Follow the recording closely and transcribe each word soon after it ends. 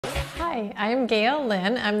Hi, I'm Gail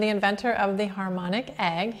Lynn. I'm the inventor of the Harmonic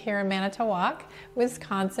Egg here in Manitowoc,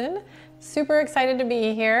 Wisconsin. Super excited to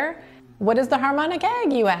be here. What is the Harmonic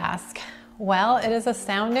Egg, you ask? Well, it is a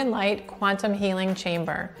sound and light quantum healing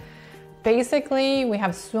chamber. Basically, we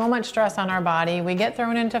have so much stress on our body, we get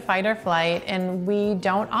thrown into fight or flight, and we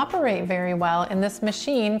don't operate very well in this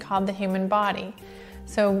machine called the human body.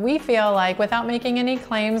 So we feel like, without making any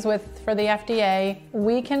claims for the FDA,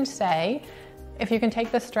 we can say, if you can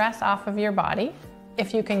take the stress off of your body,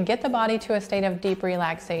 if you can get the body to a state of deep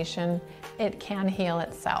relaxation, it can heal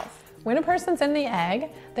itself. When a person's in the egg,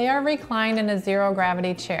 they are reclined in a zero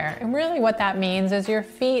gravity chair. And really what that means is your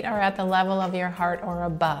feet are at the level of your heart or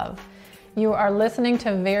above. You are listening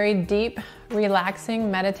to very deep, relaxing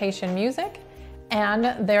meditation music,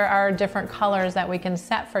 and there are different colors that we can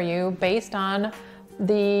set for you based on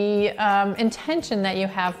the intention that you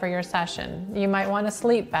have for your session. You might want to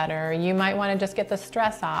sleep better. You might want to just get the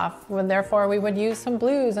stress off. Well, therefore, we would use some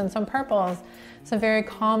blues and some purples, some very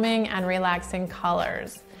calming and relaxing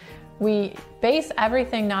colors. We base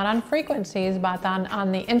everything not on frequencies, but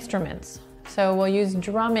on the instruments. So we'll use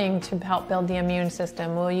drumming to help build the immune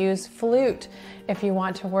system. We'll use flute if you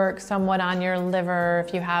want to work somewhat on your liver,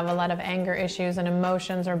 if you have a lot of anger issues and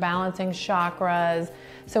emotions, or balancing chakras.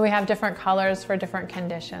 So we have different colors for different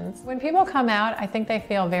conditions. When people come out, I think they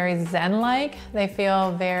feel very zen-like. They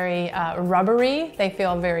feel very rubbery. They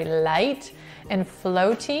feel very light and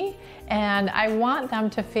floaty. And I want them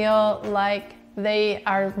to feel like they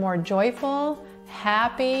are more joyful,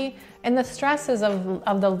 happy, and the stresses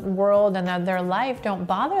of the world and of their life don't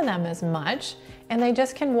bother them as much, and they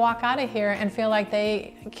just can walk out of here and feel like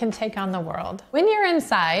they can take on the world. When you're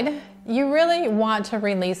inside, you really want to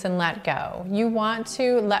release and let go. You want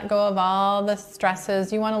to let go of all the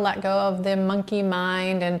stresses. You want to let go of the monkey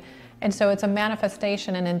mind, and so it's a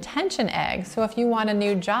manifestation and intention egg. So if you want a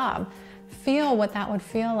new job, feel what that would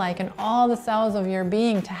feel like in all the cells of your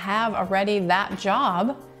being to have already that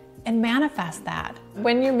job, and manifest that.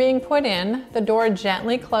 When you're being put in, the door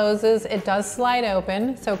gently closes. It does slide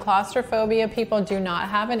open, so claustrophobia people do not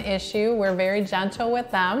have an issue. We're very gentle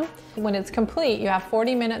with them. When it's complete, you have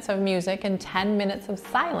 40 minutes of music and 10 minutes of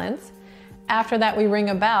silence. After that, we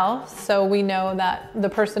ring a bell, so we know that the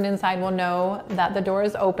person inside will know that the door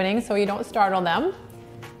is opening, so you don't startle them.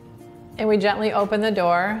 And we gently open the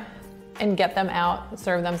door and get them out,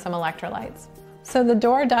 serve them some electrolytes. So the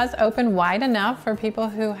door does open wide enough for people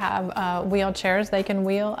who have wheelchairs. They can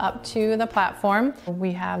wheel up to the platform.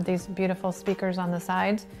 We have these beautiful speakers on the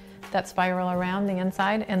sides that spiral around the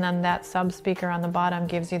inside, and then that sub speaker on the bottom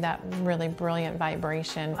gives you that really brilliant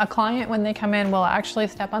vibration. A client, when they come in, will actually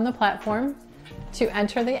step on the platform to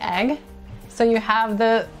enter the egg. So you have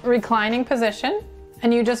the reclining position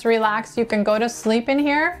and you just relax. You can go to sleep in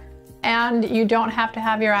here and you don't have to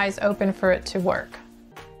have your eyes open for it to work.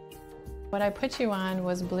 What I put you on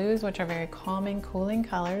was blues, which are very calming, cooling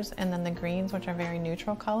colors, and then the greens, which are very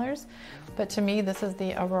neutral colors. But to me, this is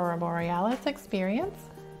the Aurora Borealis experience.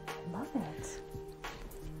 Love it.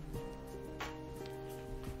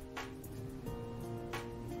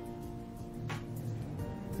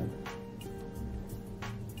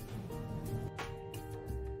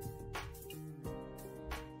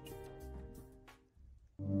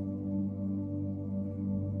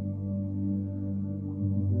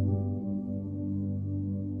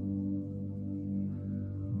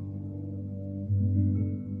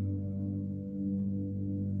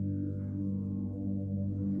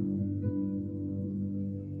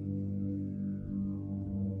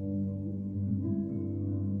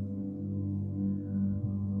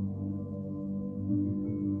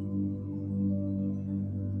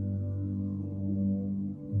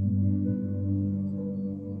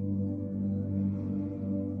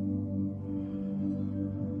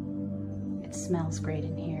 It smells great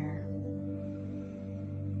in here.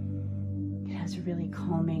 It has a really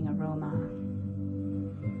calming aroma.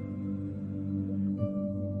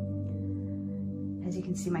 As you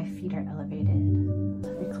can see, my feet are elevated.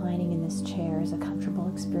 Reclining in this chair is a comfortable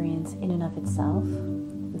experience in and of itself,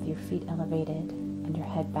 with your feet elevated and your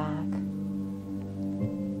head back.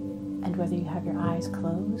 And whether you have your eyes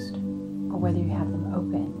closed or whether you have them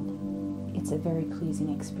open, it's a very pleasing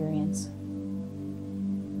experience.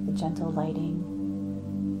 The gentle lighting,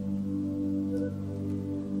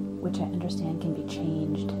 which I understand can be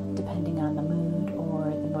changed depending on the mood or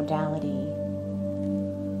the modality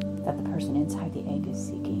that the person inside the egg is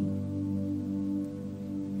seeking.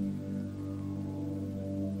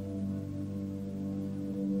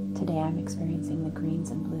 Today I'm experiencing the greens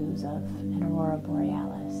and blues of an Aurora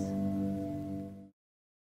Borealis.